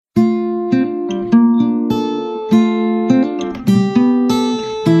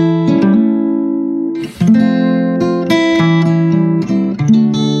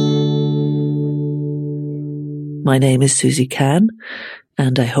My name is Susie Can,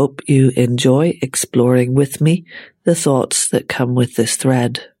 and I hope you enjoy exploring with me the thoughts that come with this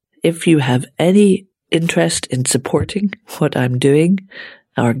thread. If you have any interest in supporting what I'm doing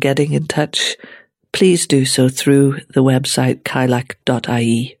or getting in touch, please do so through the website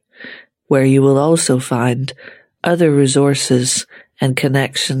kylak.ie, where you will also find other resources and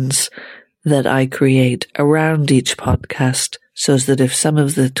connections that I create around each podcast, so that if some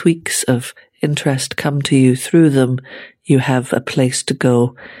of the tweaks of interest come to you through them, you have a place to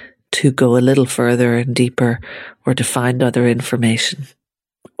go a little further and deeper, or to find other information,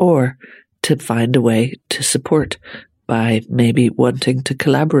 or to find a way to support by maybe wanting to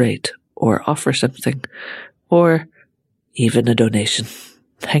collaborate or offer something, or even a donation.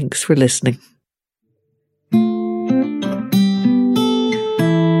 Thanks for listening.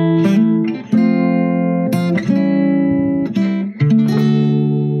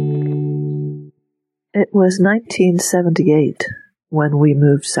 It was 1978 when we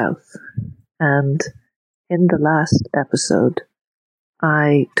moved south, and in the last episode,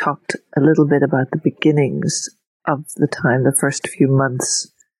 I talked a little bit about the beginnings of the time, the first few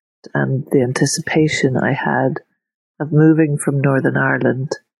months, and the anticipation I had of moving from Northern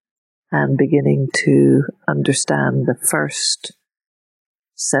Ireland and beginning to understand the first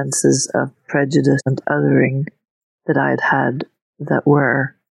senses of prejudice and othering that I had had that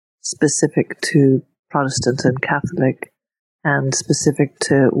were specific to Protestant and Catholic, and specific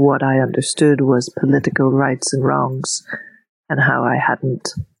to what I understood was political rights and wrongs, and how I hadn't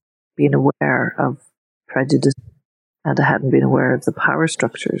been aware of prejudice, and I hadn't been aware of the power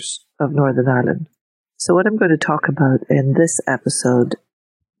structures of Northern Ireland. So what I'm going to talk about in this episode,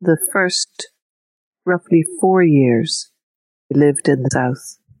 the first roughly 4 years we lived in the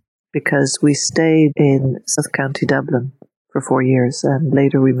south, because we stayed in South County Dublin for 4 years, and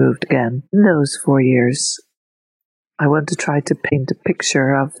later we moved again. In those 4 years, I want to try to paint a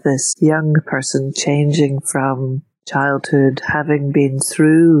picture of this young person changing from childhood, having been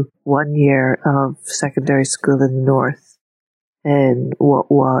through 1 year of secondary school in the north, in what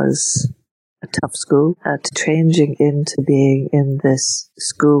was a tough school, to changing into being in this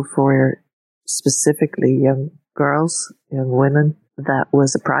school for specifically young girls, young women. That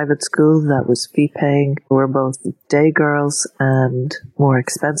was a private school that was fee-paying. There were both day girls, and more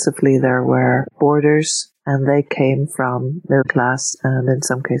expensively there were boarders, and they came from middle class and in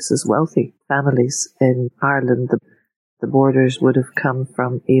some cases wealthy families in Ireland. The boarders would have come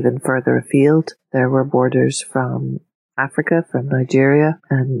from even further afield. There were boarders from Africa, from Nigeria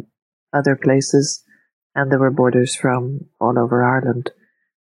and other places, and there were boarders from all over Ireland.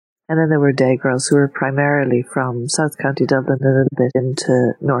 And then there were day girls who were primarily from South County Dublin and a little bit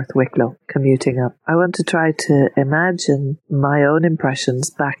into North Wicklow, commuting up. I want to try to imagine my own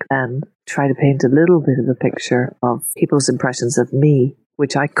impressions back then, try to paint a little bit of a picture of people's impressions of me,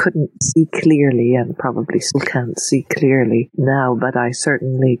 which I couldn't see clearly and probably still can't see clearly now, but I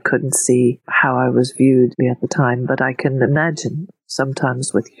certainly couldn't see how I was viewed at the time. But I can imagine,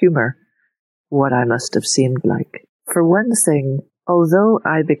 sometimes with humour, what I must have seemed like. For one thing, although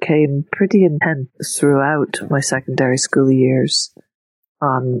I became pretty intent throughout my secondary school years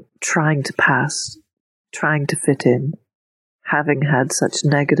on trying to pass, trying to fit in, having had such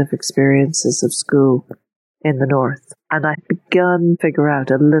negative experiences of school in the north, and I'd begun to figure out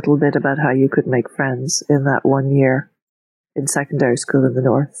a little bit about how you could make friends in that 1 year in secondary school in the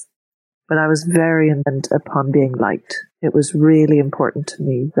north. But I was very intent upon being liked. It was really important to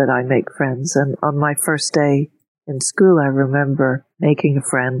me that I make friends, and on my first day in school, I remember making a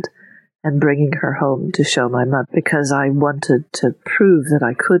friend and bringing her home to show my mother, because I wanted to prove that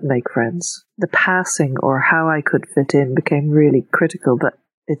I could make friends. The passing, or how I could fit in, became really critical, but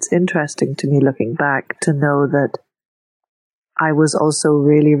it's interesting to me looking back to know that I was also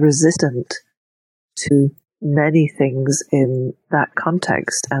really resistant to many things in that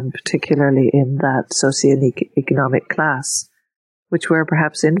context, and particularly in that socioeconomic class, which were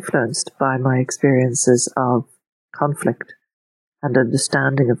perhaps influenced by my experiences of conflict and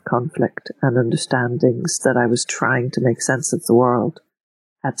understanding of conflict and understandings that I was trying to make sense of the world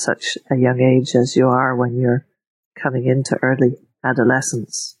at such a young age as you are when you're coming into early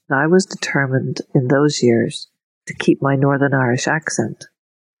adolescence. I was determined in those years to keep my Northern Irish accent.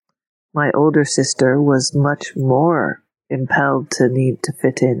 My older sister was much more impelled to need to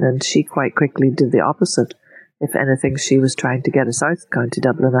fit in, and she quite quickly did the opposite. If anything, she was trying to get a South County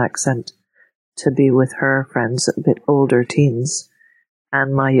Dublin accent to be with her friends, a bit older teens.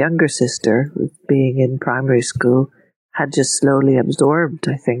 And my younger sister, being in primary school, had just slowly absorbed,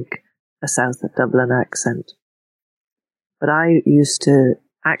 I think, a South Dublin accent. But I used to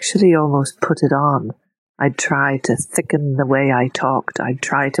actually almost put it on I'd try to thicken the way I talked. I'd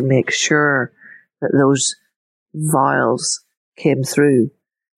try to make sure that those vowels came through.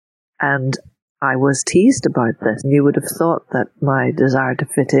 And I was teased about this. You would have thought that my desire to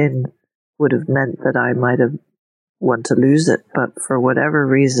fit in would have meant that I might have want to lose it, but for whatever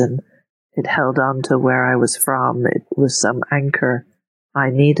reason, it held on to where I was from. It was some anchor I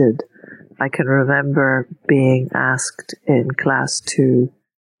needed. I can remember being asked in class to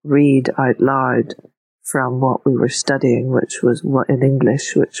read out loud from what we were studying, which was in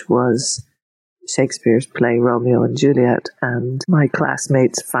English, which was Shakespeare's play Romeo and Juliet, and my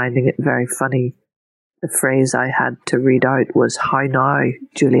classmates finding it very funny. The phrase I had to read out was, "How now,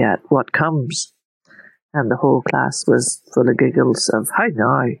 Juliet, what comes?" And the whole class was full of giggles of, "How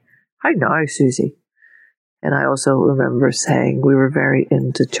now, Susie?" And I also remember saying we were very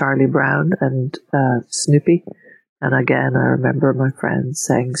into Charlie Brown and Snoopy. And again, I remember my friends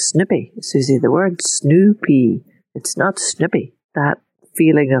saying, "Snoopy, Susie, the word Snoopy, it's not Snoopy." That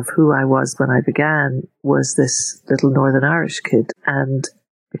feeling of who I was when I began was this little Northern Irish kid. And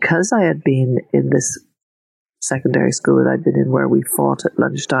because I had been in this secondary school that I'd been in where we fought at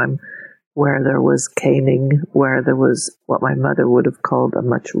lunchtime, where there was caning, where there was what my mother would have called a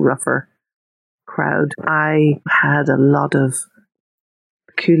much rougher crowd, I had a lot of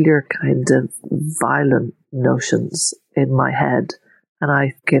peculiar kind of violent notions in my head. And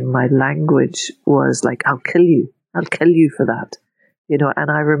I think in my language was like, I'll kill you for that.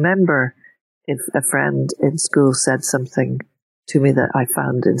 And I remember if a friend in school said something to me that I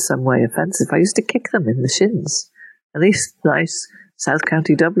found in some way offensive, I used to kick them in the shins. And these nice South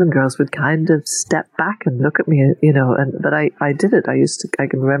County Dublin girls would kind of step back and look at me, but I did it. I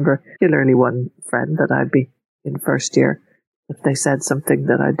can remember particularly one friend that I'd be in first year. If they said something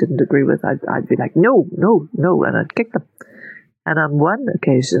that I didn't agree with, I'd be like, no, and I'd kick them. And on one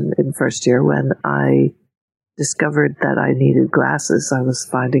occasion in first year, when I discovered that I needed glasses, I was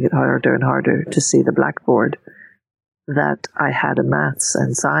finding it harder and harder to see the blackboard, that I had a maths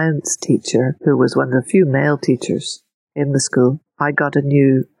and science teacher who was one of the few male teachers in the school. I got a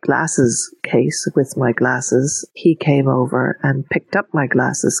new glasses case with my glasses. He came over and picked up my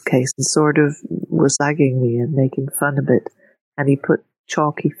glasses case and sort of was slagging me and making fun of it. And he put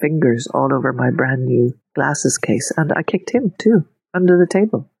chalky fingers all over my brand new glasses case. And I kicked him too, under the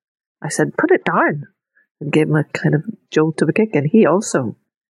table. I said, "Put it down," and gave him a kind of jolt of a kick. And he also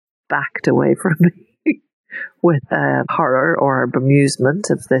backed away from me with horror or bemusement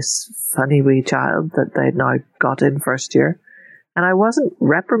of this funny wee child that they'd now got in first year. And I wasn't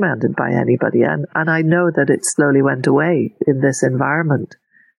reprimanded by anybody. And I know that it slowly went away in this environment,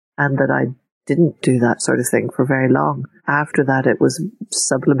 and that I didn't do that sort of thing for very long. After that, it was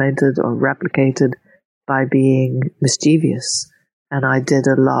supplemented or replicated by being mischievous. And I did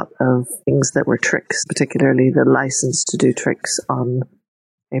a lot of things that were tricks, particularly the license to do tricks on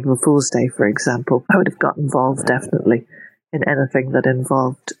April Fool's Day, for example. I would have got involved definitely in anything that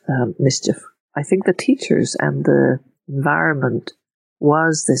involved mischief. I think the teachers and the environment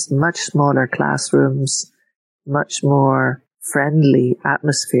was this much smaller classrooms, much more friendly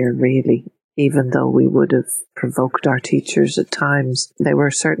atmosphere, really. Even though we would have provoked our teachers at times, they were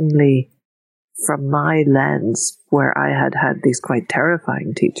certainly, from my lens, where I had had these quite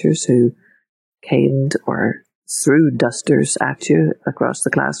terrifying teachers who caned or threw dusters at you across the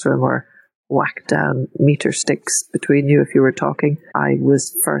classroom or whacked down meter sticks between you if you were talking. I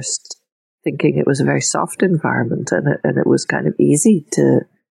was first thinking it was a very soft environment, and it was kind of easy to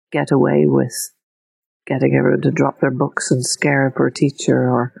get away with getting everyone to drop their books and scare a poor teacher,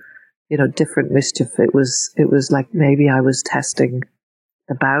 or different mischief. It was like maybe I was testing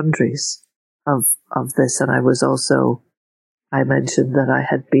the boundaries of this. And I mentioned that I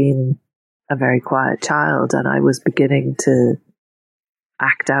had been a very quiet child, and I was beginning to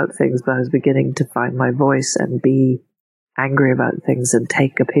act out things, but I was beginning to find my voice and be angry about things and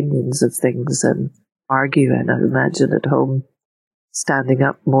take opinions of things and argue. And I imagine at home standing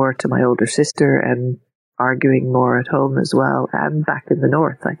up more to my older sister and arguing more at home as well. And back in the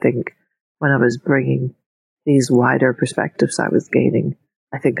north, I think, when I was bringing these wider perspectives I was gaining,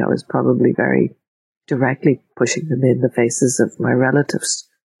 I think I was probably very directly pushing them in the faces of my relatives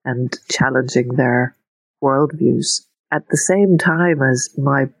and challenging their worldviews. At the same time as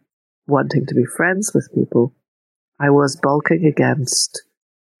my wanting to be friends with people, I was bulking against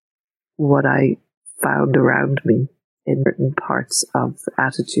what I found around me in certain parts of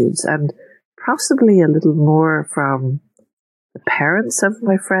attitudes, and possibly a little more from the parents of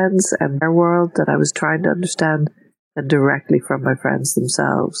my friends and their world that I was trying to understand than directly from my friends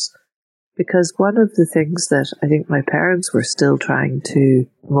themselves. Because one of the things that I think my parents were still trying to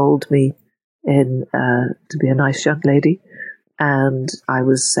mold me to be a nice young lady, and I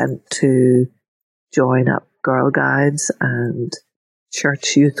was sent to join up Girl Guides and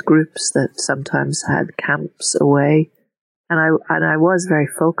church youth groups that sometimes had camps away. And I was very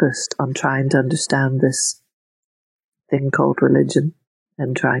focused on trying to understand this thing called religion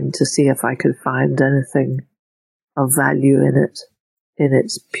and trying to see if I could find anything of value in it, in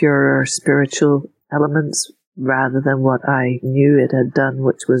its purer spiritual elements, rather than what I knew it had done,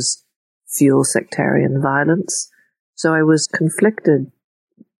 which was fuel sectarian violence. So I was conflicted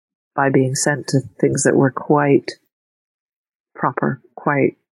by being sent to things that were quite proper,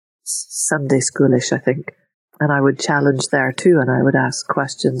 quite Sunday schoolish, I think. And I would challenge there too, and I would ask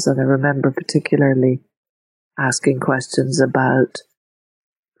questions. And I remember particularly asking questions about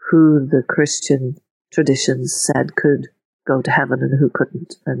who the Christian traditions said could go to heaven and who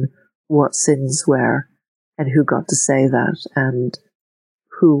couldn't, and what sins were, and who got to say that, and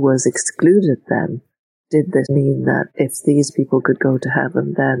who was excluded then. Did this mean that if these people could go to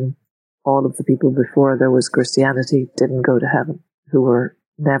heaven, then all of the people before there was Christianity didn't go to heaven, who were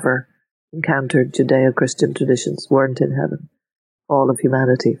never encountered Judeo-Christian traditions, weren't in heaven, all of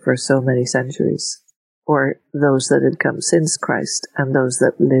humanity for so many centuries, or those that had come since Christ and those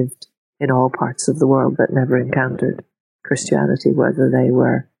that lived in all parts of the world that never encountered Christianity, whether they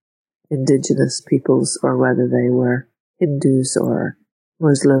were indigenous peoples or whether they were Hindus or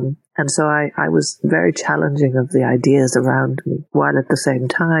Muslim. And so I was very challenging of the ideas around me, while at the same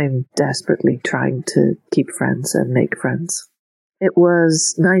time desperately trying to keep friends and make friends. It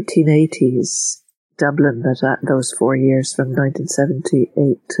was 1980s Dublin that those 4 years from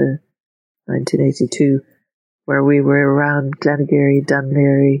 1978 to 1982, where we were around Glenageary,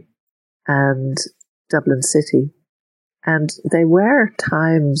 Dunleary and Dublin City. And they were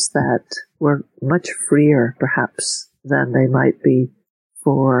times that were much freer, perhaps, than they might be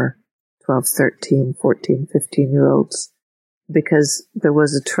for 12, 13, 14, 15-year-olds, because there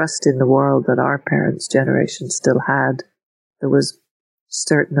was a trust in the world that our parents' generation still had. There was a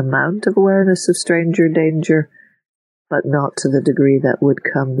certain amount of awareness of stranger danger, but not to the degree that would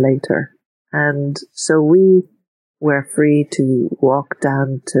come later. And so we were free to walk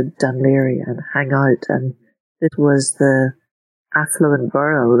down to Dunleary and hang out, and it was the affluent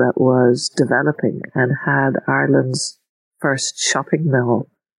borough that was developing and had Ireland's first shopping mall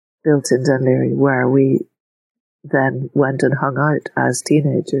built in Dunleary, where we then went and hung out as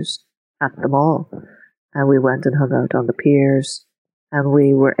teenagers at the mall. And we went and hung out on the piers, and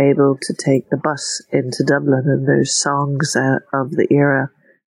we were able to take the bus into Dublin, and there's songs of the era,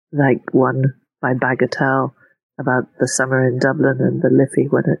 like one by Bagatelle about the summer in Dublin and the Liffey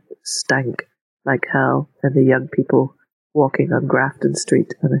when it stank like hell, and the young people walking on Grafton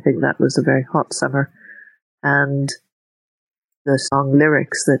Street, and I think that was a very hot summer. And the song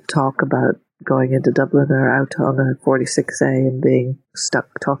lyrics that talk about going into Dublin or out on a 46A and being stuck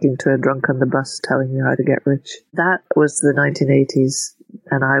talking to a drunk on the bus telling you how to get rich. That was the 1980s,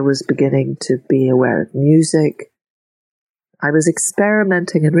 and I was beginning to be aware of music. I was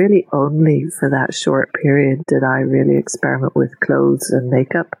experimenting, and really only for that short period did I really experiment with clothes and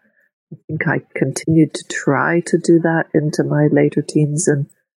makeup. I think I continued to try to do that into my later teens and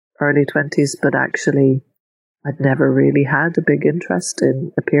early 20s, but actually I'd never really had a big interest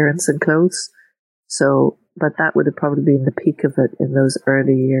in appearance and clothes. So, but that would have probably been the peak of it in those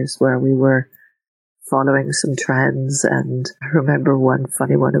early years where we were following some trends. And I remember one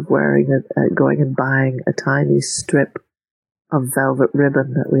funny one of going and buying a tiny strip of velvet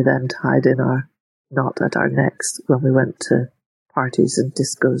ribbon that we then tied in our knot at our necks when we went to parties and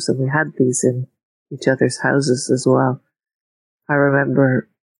discos, and we had these in each other's houses as well. I remember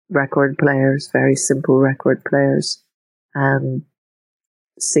record players, very simple record players, and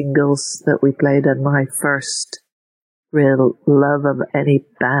singles that we played, and my first real love of any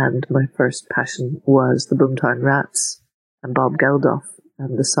band, my first passion was the Boomtown Rats and Bob Geldof,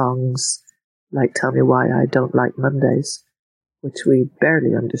 and the songs like Tell Me Why I Don't Like Mondays, which we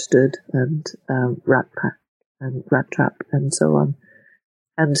barely understood, and Rat Pack and Rat Trap and so on.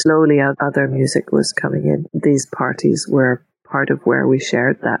 And slowly other music was coming in. These parties were part of where we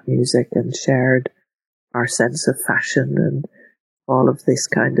shared that music and shared our sense of fashion and all of this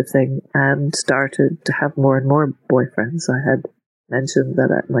kind of thing, and started to have more and more boyfriends. I had mentioned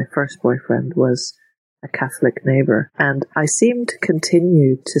that my first boyfriend was a Catholic neighbour, and I seemed to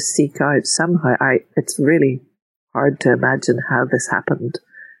continue to seek out somehow. It's really hard to imagine how this happened,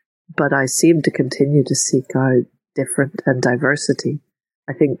 but I seemed to continue to seek out different and diversity.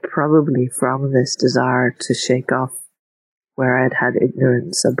 I think probably from this desire to shake off where I'd had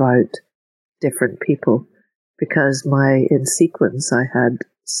ignorance about different people, because in sequence I had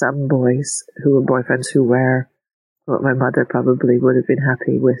some boys who were boyfriends who were what my mother probably would have been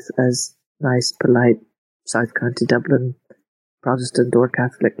happy with as nice, polite South County Dublin Protestant or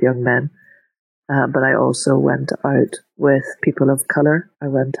Catholic young men. But I also went out with people of colour. I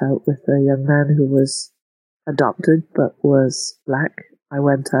went out with a young man who was adopted but was black. I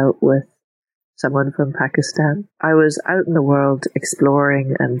went out with someone from Pakistan. I was out in the world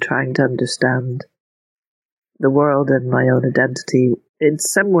exploring and trying to understand the world and my own identity. In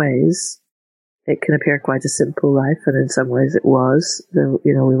some ways, it can appear quite a simple life, and in some ways it was.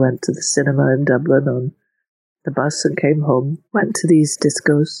 We went to the cinema in Dublin on the bus and came home, went to these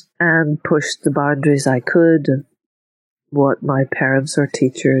discos and pushed the boundaries I could of what my parents or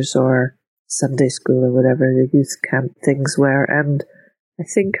teachers or Sunday school or whatever the youth camp things were. And I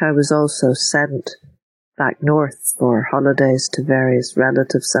think I was also sent back north for holidays to various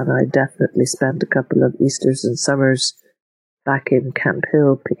relatives, and I definitely spent a couple of Easters and summers back in Camp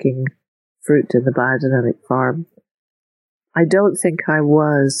Hill picking fruit in the biodynamic farm. I don't think I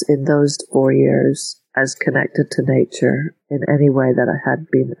was, in those 4 years, as connected to nature in any way that I had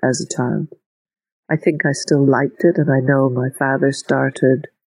been as a child. I think I still liked it, and I know my father started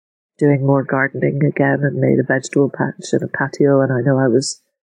doing more gardening again and made a vegetable patch and a patio, and I know I was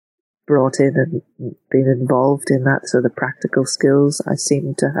brought in and been involved in that, so the practical skills I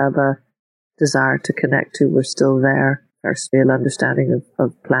seemed to have a desire to connect to were still there. First real understanding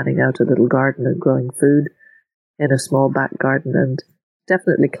of planning out a little garden and growing food in a small back garden, and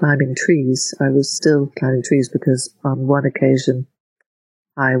definitely climbing trees. I was still climbing trees because on one occasion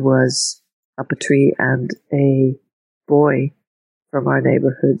I was up a tree and a boy from our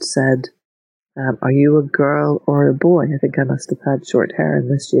neighbourhood said, are you a girl or a boy? I think I must have had short hair in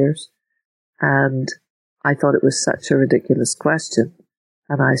this years. And I thought it was such a ridiculous question.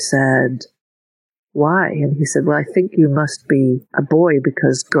 And I said, why? And he said, well, I think you must be a boy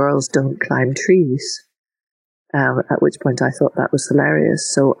because girls don't climb trees. At which point I thought that was hilarious.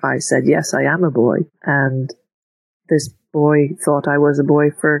 So I said, yes, I am a boy. And this boy thought I was a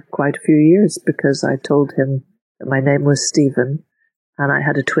boy for quite a few years because I told him that my name was Stephen and I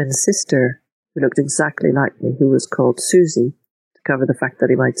had a twin sister who looked exactly like me, who was called Susie, to cover the fact that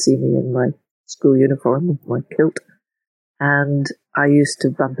he might see me in my school uniform with my kilt. And I used to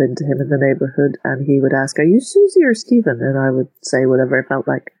bump into him in the neighbourhood and he would ask, are you Susie or Stephen? And I would say whatever I felt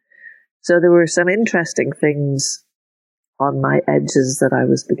like. So there were some interesting things on my edges that I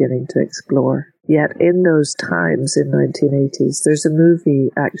was beginning to explore. Yet in those times, in 1980s, there's a movie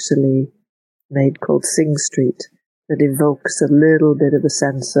actually made called Sing Street that evokes a little bit of a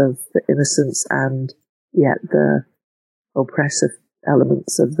sense of the innocence and yet the oppressive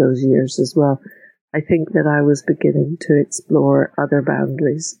elements of those years as well. I think that I was beginning to explore other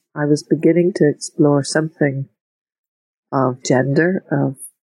boundaries. I was beginning to explore something of gender, of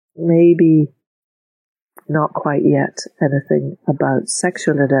maybe not quite yet anything about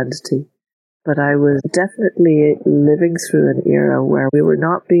sexual identity, but I was definitely living through an era where we were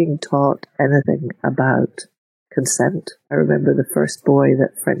not being taught anything about consent. I remember the first boy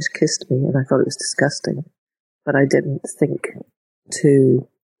that French kissed me and I thought it was disgusting, but I didn't think to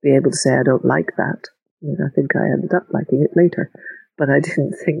be able to say I don't like that. I mean, I think I ended up liking it later, but I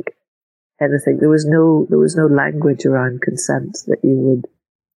didn't think anything. There was no language around consent, that you would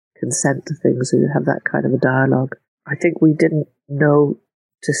consent to things or you have that kind of a dialogue. I think we didn't know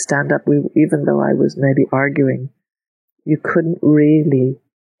to stand up. Even though I was maybe arguing, you couldn't really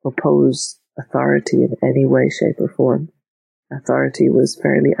oppose authority in any way, shape or form. Authority was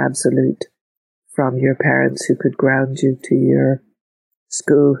fairly absolute, from your parents who could ground you to your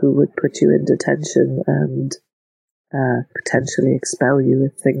school who would put you in detention and potentially expel you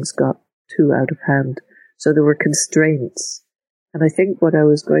if things got too out of hand. So there were constraints. And I think what I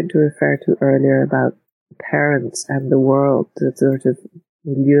was going to refer to earlier about parents and the world, the sort of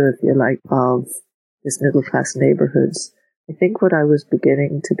milieu, if you like, of this middle-class neighbourhoods, I think what I was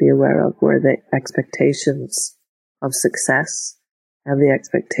beginning to be aware of were the expectations of success and the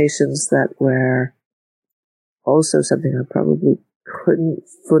expectations that were also something I probably couldn't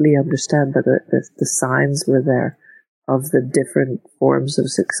fully understand, but the signs were there of the different forms of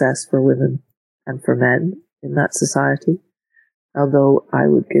success for women and for men in that society. Although I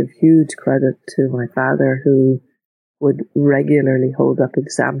would give huge credit to my father, who would regularly hold up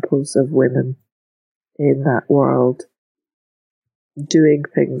examples of women in that world doing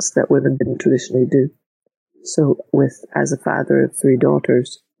things that women didn't traditionally do. So as a father of 3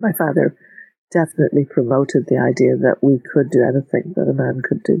 daughters, my father definitely promoted the idea that we could do anything that a man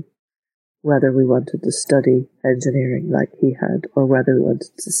could do, whether we wanted to study engineering like he had, or whether we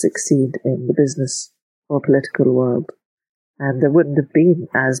wanted to succeed in the business or political world. And there wouldn't have been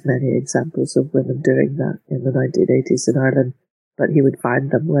as many examples of women doing that in the 1980s in Ireland, but he would find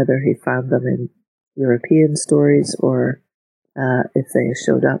them, whether he found them in European stories or if they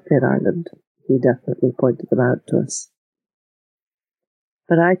showed up in Ireland. He definitely pointed them out to us.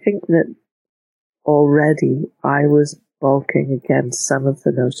 But I think that already I was balking against some of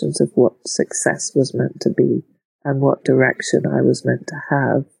the notions of what success was meant to be and what direction I was meant to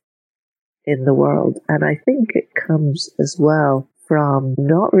have in the world. And I think it comes as well from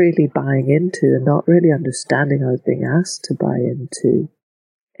not really buying into and not really understanding I was being asked to buy into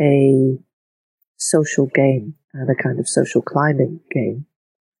a social game and a kind of social climbing game.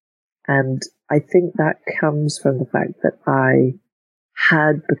 And I think that comes from the fact that I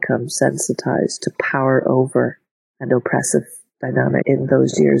had become sensitized to power over an oppressive dynamic in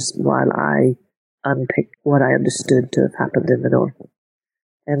those years while I unpicked what I understood to have happened in the North.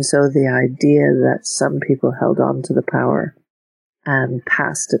 And so the idea that some people held on to the power and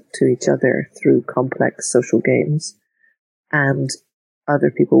passed it to each other through complex social games and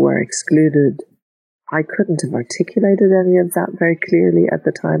other people were excluded, I couldn't have articulated any of that very clearly at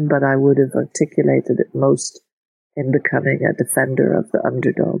the time, but I would have articulated it most in becoming a defender of the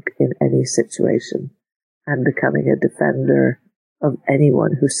underdog in any situation and becoming a defender of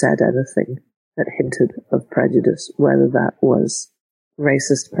anyone who said anything that hinted of prejudice, whether that was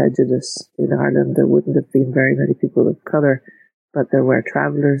racist prejudice. In Ireland, there wouldn't have been very many people of colour, but there were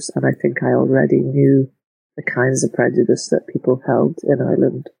travellers, and I think I already knew the kinds of prejudice that people held in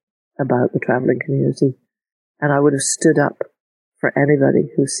Ireland about the travelling community. And I would have stood up for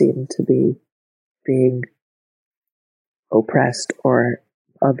anybody who seemed to be being oppressed or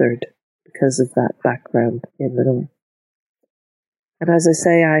othered because of that background in the North. And as I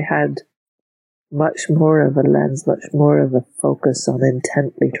say, I had much more of a lens, much more of a focus on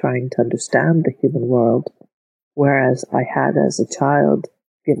intently trying to understand the human world, whereas I had as a child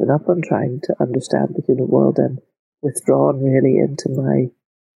given up on trying to understand the human world and withdrawn really into my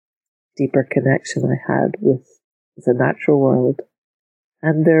deeper connection I had with the natural world.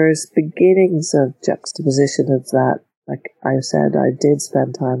 And there's beginnings of juxtaposition of that. Like I said, I did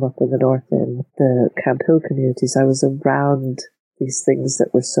spend time up in the North in the Camp Hill communities. I was around these things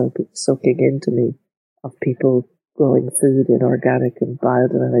that were soaking into me, of people growing food in organic and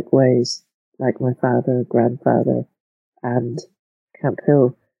biodynamic ways, like my father, grandfather, and Camp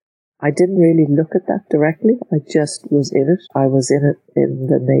Hill. I didn't really look at that directly. I just was in it. I was in it in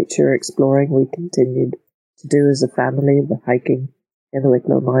the nature exploring we continued to do as a family, the hiking in the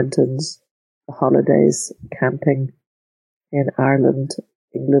Wicklow Mountains, the holidays, camping in Ireland,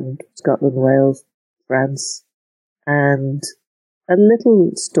 England, Scotland, Wales, France. And a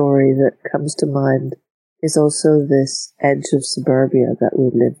little story that comes to mind is also this edge of suburbia that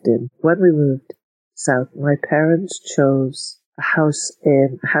we lived in. When we moved south, my parents chose a house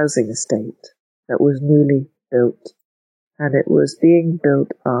in a housing estate that was newly built, and it was being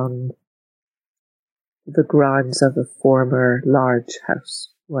built on the grounds of a former large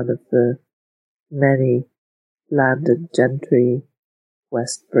house, one of the many landed gentry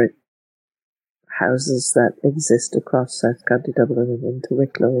West Brit houses that exist across South County Dublin and into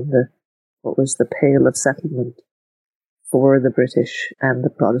Wicklow in what was the Pale of Settlement for the British and the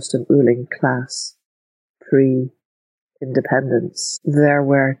Protestant ruling class pre-independence. There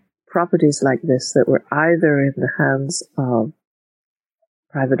were properties like this that were either in the hands of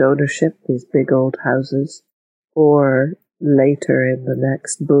private ownership, these big old houses, or later in the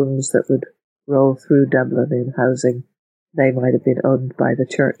next booms that would roll through Dublin in housing, they might have been owned by the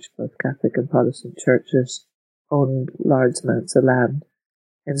church. Both Catholic and Protestant churches owned large amounts of land.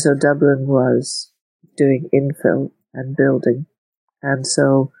 And so Dublin was doing infill and building. And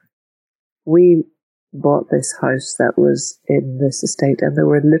so we bought this house that was in this estate, and there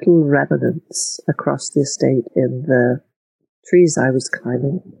were little remnants across the estate in the trees I was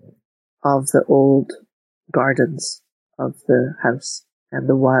climbing of the old gardens of the house and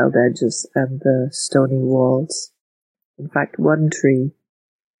the wild edges and the stony walls. In fact, one tree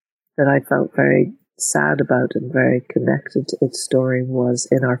that I felt very sad about and very connected to its story was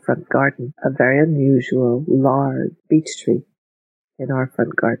in our front garden, a very unusual, large beech tree in our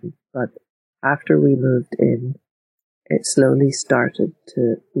front garden. But after we moved in, it slowly started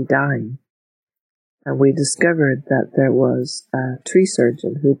to be dying. And we discovered that there was a tree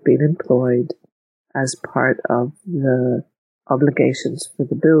surgeon who'd been employed as part of the obligations for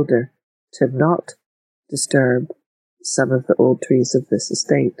the builder to not disturb some of the old trees of this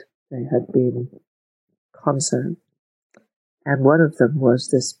estate. They had been conserved. And one of them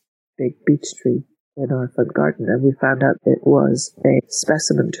was this big beech tree. in our front garden, and we found out it was a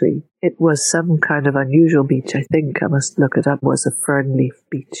specimen tree. It was some kind of unusual beech, I think. I must look it up. It was a fernleaf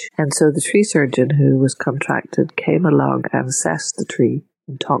beech. And so the tree surgeon who was contracted came along and assessed the tree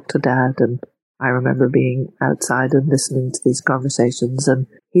and talked to Dad, and I remember being outside and listening to these conversations, and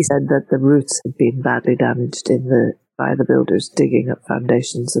he said that the roots had been badly damaged by the builders digging up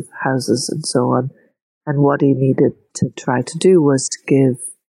foundations of houses and so on. And what he needed to try to do was to give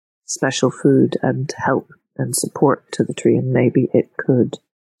special food and help and support to the tree, and maybe it could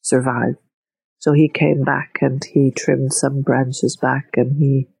survive. So he came back and he trimmed some branches back, and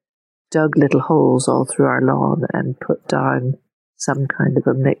he dug little holes all through our lawn and put down some kind of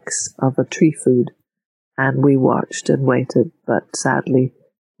a mix of a tree food. And we watched and waited, but sadly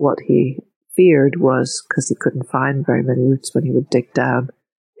what he feared was, because he couldn't find very many roots when he would dig down,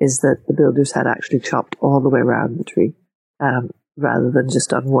 is that the builders had actually chopped all the way around the tree, rather than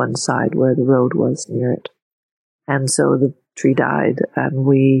just on one side where the road was near it. And so the tree died, and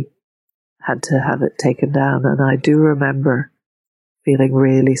we had to have it taken down. And I do remember feeling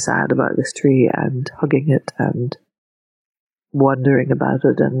really sad about this tree and hugging it and wondering about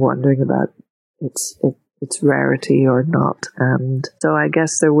it and wondering about its rarity or not. And so I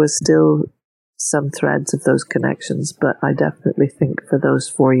guess there was still some threads of those connections, but I definitely think for those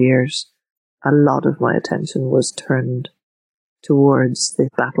 4 years, a lot of my attention was turned towards the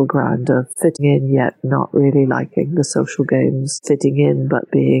battleground of fitting in yet not really liking the social games, fitting in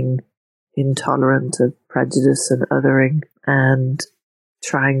but being intolerant of prejudice and othering, and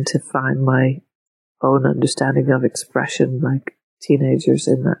trying to find my own understanding of expression like teenagers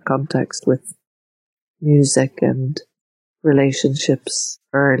in that context, with music and relationships,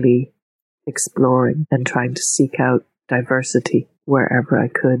 early exploring and trying to seek out diversity wherever I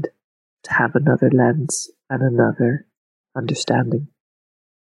could, to have another lens and another understanding.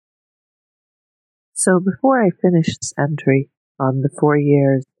 So before I finish this entry on the 4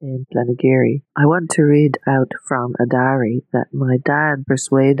 years in Glenageary, I want to read out from a diary that my dad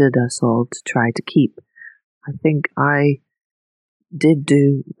persuaded us all to try to keep. I think I did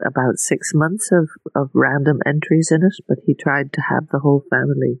do about 6 months of random entries in it, but he tried to have the whole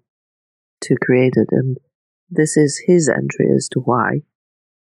family to create it, and this is his entry as to why.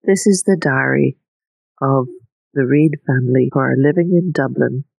 This is the diary of the Reid family who are living in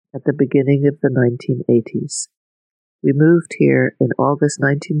Dublin at the beginning of the 1980s. We moved here in August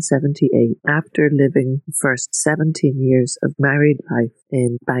 1978 after living the first 17 years of married life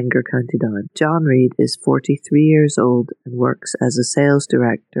in Bangor, County Down. John Reid is 43 years old and works as a sales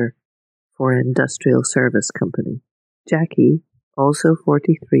director for an industrial service company. Jackie, also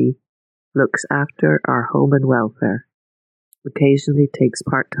 43, looks after our home and welfare, occasionally takes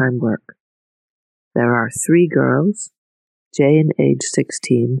part-time work. There are 3 girls, Jane, age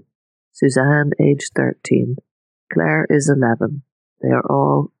 16, Suzanne, age 13, Claire is 11. They are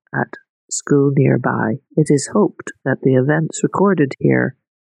all at school nearby. It is hoped that the events recorded here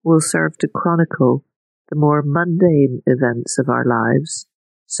will serve to chronicle the more mundane events of our lives,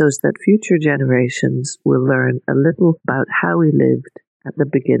 so that future generations will learn a little about how we lived at the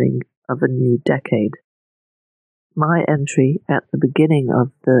beginning of a new decade. My entry at the beginning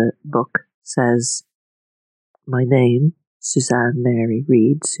of the book says, my name, Suzanne Mary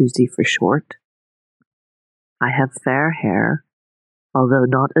Reid, Susie for short. I have fair hair, although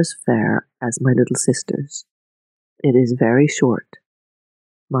not as fair as my little sister's. It is very short.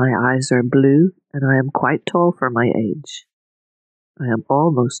 My eyes are blue, and I am quite tall for my age. I am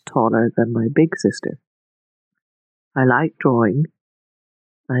almost taller than my big sister. I like drawing.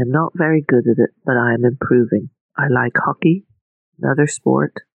 I am not very good at it, but I am improving. I like hockey, another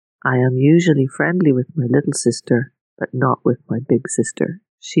sport. I am usually friendly with my little sister, but not with my big sister.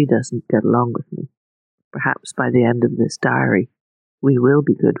 She doesn't get along with me. Perhaps by the end of this diary, we will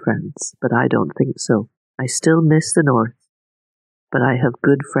be good friends, but I don't think so. I still miss the North, but I have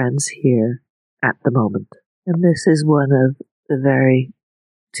good friends here at the moment. And this is one of the very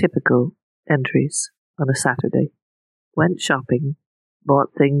typical entries on a Saturday. Went shopping,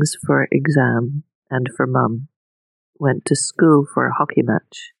 bought things for exam and for Mum. Went to school for a hockey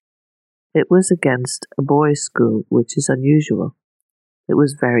match. It was against a boys' school, which is unusual. It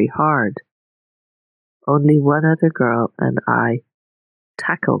was very hard. Only one other girl and I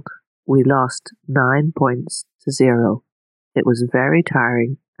tackled. We lost 9 points to 0. It was very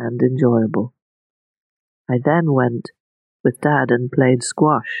tiring and enjoyable. I then went with Dad and played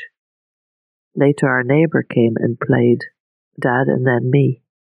squash. Later our neighbour came and played, Dad and then me.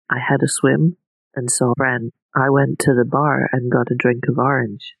 I had a swim and saw a friend. I went to the bar and got a drink of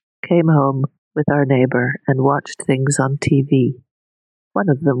orange. Came home with our neighbour and watched things on TV. One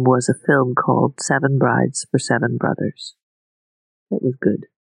of them was a film called Seven Brides for Seven Brothers. It was good.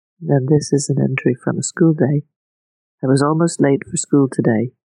 Then this is an entry from a school day. I was almost late for school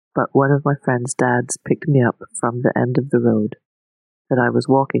today, but one of my friend's dads picked me up from the end of the road that I was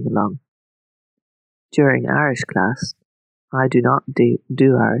walking along. During Irish class, I do not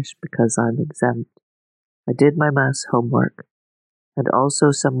do Irish because I'm exempt. I did my maths homework and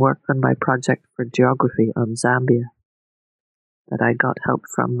also some work on my project for geography on Zambia that I got help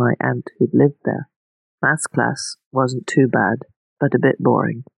from my aunt who'd lived there. Maths class wasn't too bad, but a bit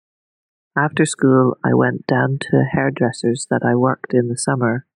boring. After school, I went down to a hairdresser's that I worked in the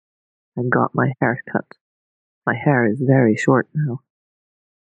summer and got my hair cut. My hair is very short now.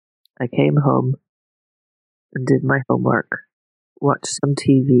 I came home and did my homework, watched some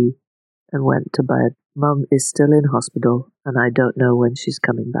TV, and went to bed. Mum is still in hospital, and I don't know when she's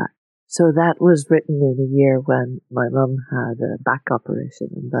coming back. So that was written in a year when my mum had a back operation,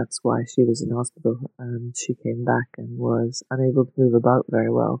 and that's why she was in hospital, and she came back and was unable to move about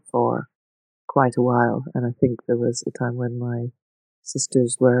very well for quite a while. And I think there was a time when my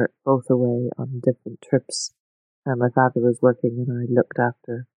sisters were both away on different trips, and my father was working, and I looked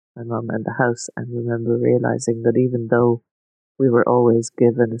after my mum and the house, and remember realizing that even though we were always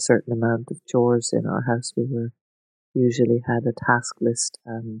given a certain amount of chores in our house, we were usually had a task list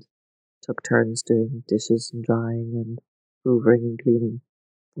and took turns doing dishes and drying and hoovering and cleaning.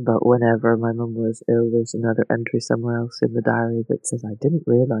 But whenever my mum was ill, there's another entry somewhere else in the diary that says I didn't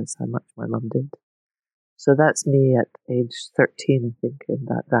realize how much my mum did. So that's me at age 13, I think, in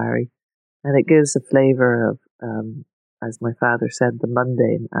that diary. And it gives a flavour of, as my father said, the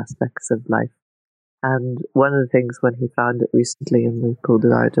mundane aspects of life. And one of the things when he found it recently and we pulled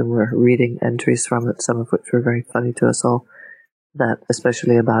it out and we're reading entries from it, some of which were very funny to us all, that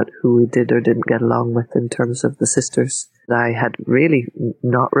especially about who we did or didn't get along with in terms of the sisters, that I had really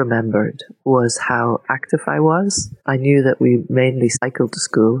not remembered was how active I was. I knew that we mainly cycled to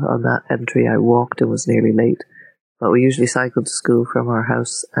school. On that entry I walked and was nearly late, but we usually cycled to school from our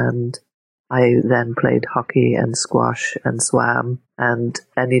house, and I then played hockey and squash and swam, and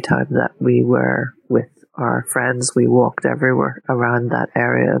any time that we were with our friends, we walked everywhere around that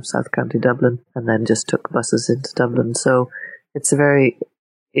area of South County Dublin and then just took buses into Dublin. So it's very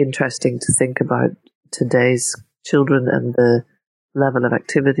interesting to think about today's children and the level of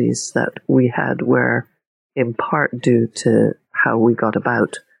activities that we had were in part due to how we got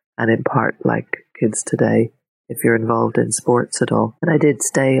about, and in part, like kids today, if you're involved in sports at all. And I did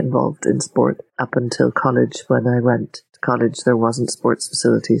stay involved in sport up until college. When I went to college, there wasn't sports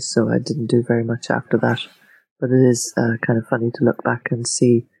facilities, so I didn't do very much after that. But it is kind of funny to look back and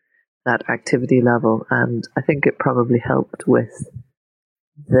see that activity level, and I think it probably helped with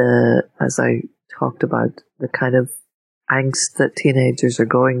as I talked about, the kind of angst that teenagers are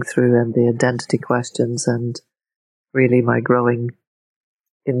going through and the identity questions, and really my growing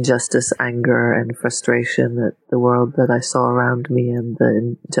injustice, anger and frustration at the world that I saw around me and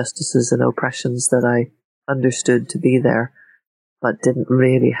the injustices and oppressions that I understood to be there, but didn't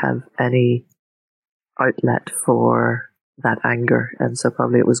really have any outlet for that anger. And so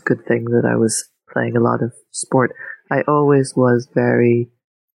probably it was a good thing that I was playing a lot of sport. I always was very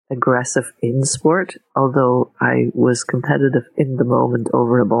aggressive in sport, although I was competitive in the moment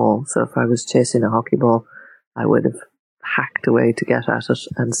over a ball. So if I was chasing a hockey ball, I would have hacked away to get at it.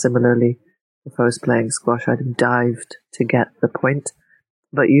 And similarly, if I was playing squash, I'd have dived to get the point.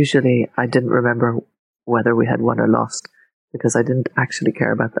 But usually I didn't remember whether we had won or lost, because I didn't actually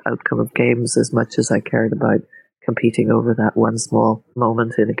care about the outcome of games as much as I cared about competing over that one small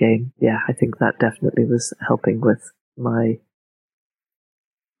moment in a game. Yeah, I think that definitely was helping with my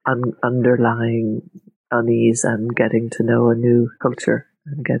underlying unease and getting to know a new culture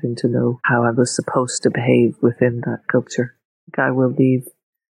and getting to know how I was supposed to behave within that culture. I will leave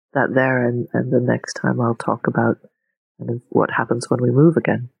that there, and the next time I'll talk about kind of what happens when we move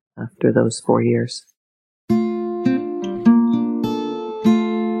again after those 4 years.